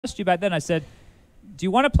asked you back then, I said, do you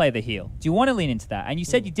want to play the heel? Do you want to lean into that? And you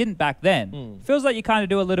said you didn't back then. Feels like you kind of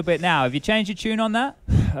do a little bit now. Have you changed your tune on that?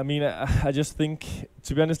 I mean, I just think,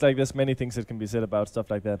 to be honest, like there's many things that can be said about stuff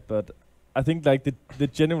like that, but I think like the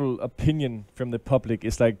general opinion from the public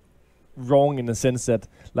is like wrong in the sense that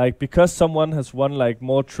like because someone has won like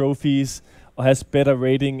more trophies or has better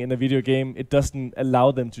rating in a video game, it doesn't allow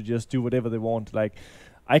them to just do whatever they want. Like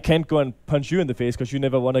I can't go and punch you in the face because you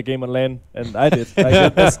never won a game on LAN and I did.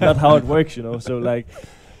 Like that's not how it works, you know. So like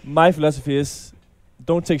my philosophy is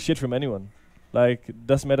don't take shit from anyone. Like it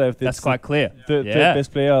doesn't matter if that's quite clear. Third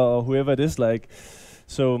best player or whoever it is. Like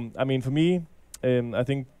so I mean for me, I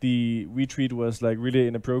think the retweet was like really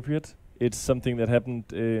inappropriate. It's something that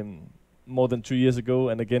happened more than 2 years ago,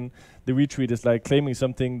 and again, the retweet is like claiming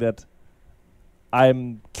something that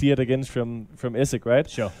I'm cleared against from ESSEC, right?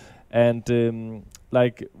 Sure. And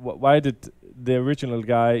like, why did the original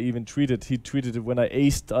guy even tweet it? He tweeted it when I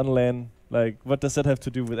aced on LAN. Like, what does that have to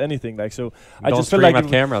do with anything? Like, so I just feel like at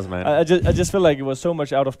cameras, man. I just feel like it was so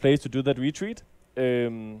much out of place to do that retweet.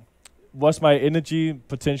 Was my energy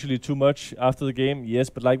potentially too much after the game? Yes,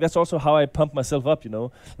 but like that's also how I pump myself up, you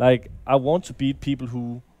know. Like I want to beat people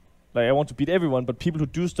who, like I want to beat everyone, but people who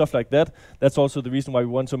do stuff like that, that's also the reason why we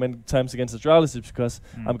won so many times against Astralis, is because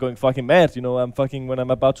I'm going fucking mad, you know. I'm fucking, when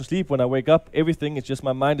I'm about to sleep, when I wake up, everything is just,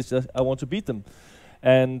 my mind is just, I want to beat them.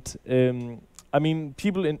 And I mean,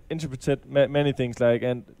 people interpret many things, like,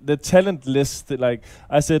 and the talent list, like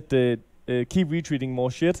I said, keep retweeting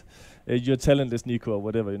more shit. You're talentless, NIKO, or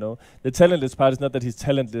whatever, you know. The talentless part is not that he's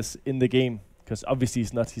talentless in the game, because obviously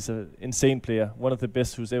he's not. He's an insane player, one of the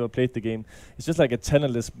best who's ever played the game. It's just like a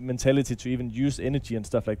talentless mentality to even use energy and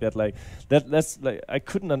stuff like that. Like that's like I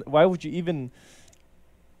couldn't. Why would you even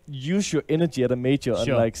use your energy at a major on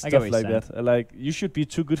like stuff like that? Like you should be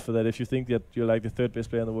too good for that if you think that you're like the third best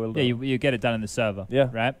player in the world. Yeah, you get it done in the server. Yeah,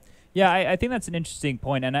 right. Yeah, I think that's an interesting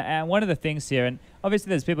point, and one of the things here, and obviously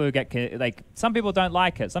there's people who get like, some people don't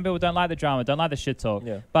like it, some people don't like the drama, don't like the shit talk.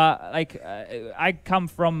 Yeah. But like, I come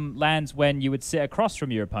from lands when you would sit across from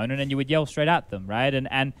your opponent and you would yell straight at them, right?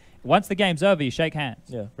 And once the game's over, you shake hands.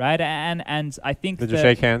 Yeah. Right. And I think did you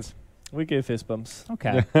shake hands? We gave fist bumps.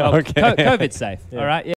 Okay. Well, okay. COVID's safe. Yeah. All right. Yeah.